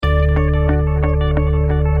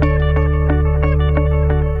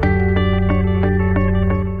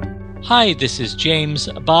Hi, this is James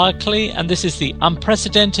Barclay, and this is the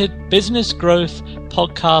Unprecedented Business Growth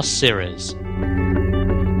Podcast Series.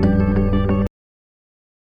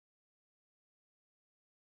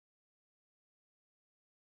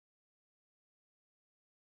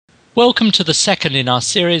 Welcome to the second in our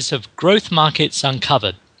series of Growth Markets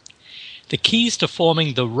Uncovered, the keys to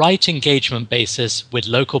forming the right engagement basis with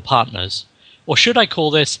local partners, or should I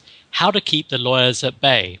call this, how to keep the lawyers at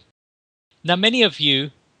bay. Now, many of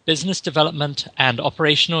you business development and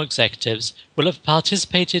operational executives will have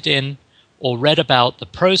participated in or read about the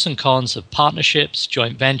pros and cons of partnerships,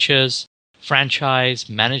 joint ventures, franchise,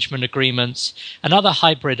 management agreements, and other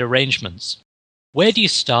hybrid arrangements. Where do you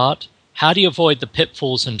start? How do you avoid the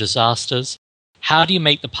pitfalls and disasters? How do you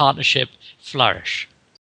make the partnership flourish?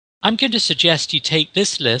 I'm going to suggest you take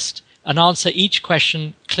this list and answer each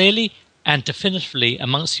question clearly and definitively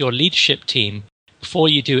amongst your leadership team before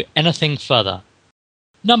you do anything further.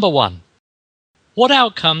 Number 1. What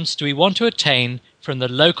outcomes do we want to attain from the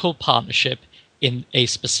local partnership in a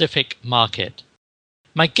specific market?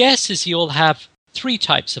 My guess is you'll have 3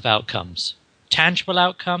 types of outcomes. Tangible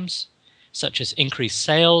outcomes, such as increased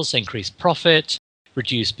sales, increased profit,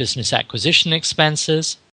 reduced business acquisition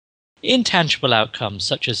expenses. Intangible outcomes,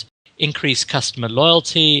 such as increased customer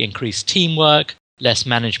loyalty, increased teamwork, less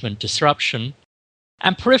management disruption.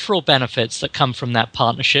 And peripheral benefits that come from that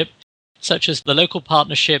partnership, such as the local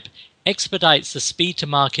partnership expedites the speed to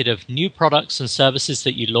market of new products and services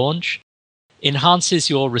that you launch, enhances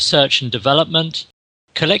your research and development,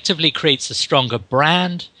 collectively creates a stronger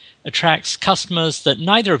brand, attracts customers that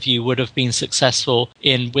neither of you would have been successful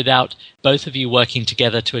in without both of you working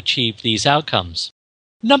together to achieve these outcomes.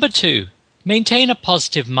 Number 2, maintain a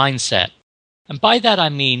positive mindset. And by that I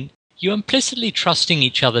mean you're implicitly trusting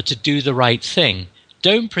each other to do the right thing.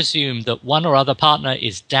 Don't presume that one or other partner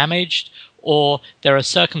is damaged or there are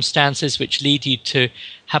circumstances which lead you to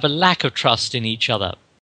have a lack of trust in each other.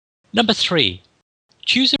 Number 3,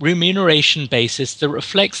 choose a remuneration basis that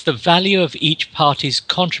reflects the value of each party's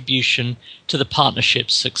contribution to the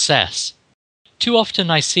partnership's success. Too often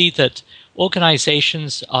I see that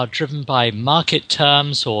organizations are driven by market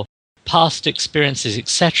terms or past experiences,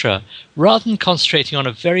 etc., rather than concentrating on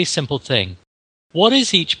a very simple thing. What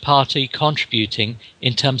is each party contributing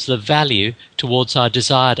in terms of the value towards our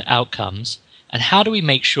desired outcomes, and how do we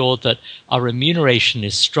make sure that our remuneration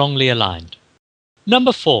is strongly aligned?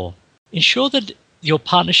 Number 4, ensure that your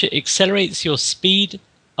partnership accelerates your speed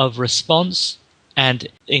of response and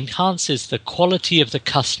enhances the quality of the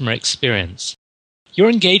customer experience. Your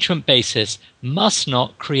engagement basis must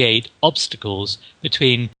not create obstacles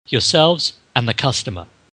between yourselves and the customer.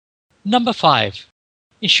 Number 5,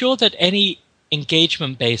 ensure that any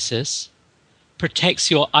engagement basis protects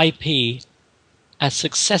your IP as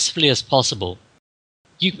successfully as possible.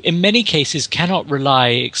 You, in many cases, cannot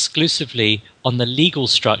rely exclusively on the legal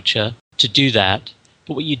structure to do that,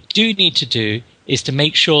 but what you do need to do is to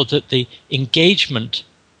make sure that the engagement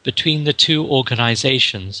between the two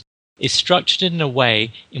organizations is structured in a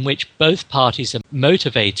way in which both parties are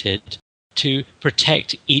motivated to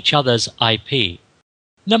protect each other's IP.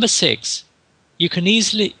 Number 6, you can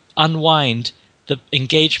easily unwind the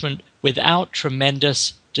engagement without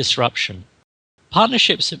tremendous disruption.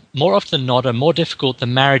 Partnerships, more often than not, are more difficult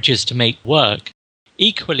than marriages to make work.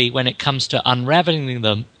 Equally, when it comes to unraveling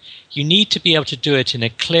them, you need to be able to do it in a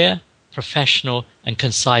clear, professional, and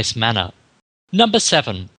concise manner. Number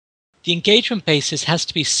 7, the engagement basis has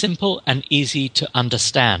to be simple and easy to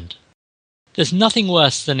understand. There's nothing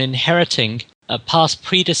worse than inheriting a past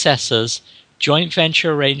predecessor's joint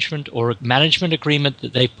venture arrangement or a management agreement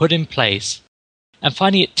that they put in place and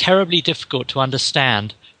finding it terribly difficult to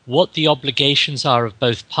understand what the obligations are of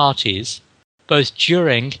both parties, both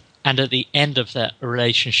during and at the end of that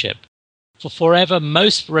relationship. For forever,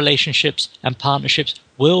 most relationships and partnerships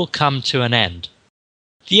will come to an end.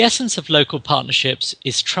 The essence of local partnerships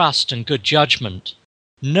is trust and good judgment.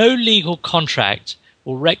 No legal contract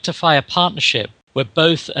will rectify a partnership where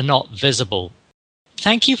both are not visible.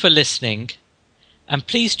 Thank you for listening, and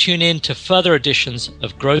please tune in to further editions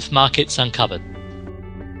of Growth Markets Uncovered.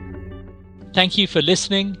 Thank you for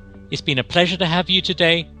listening. It's been a pleasure to have you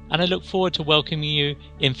today, and I look forward to welcoming you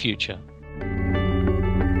in future.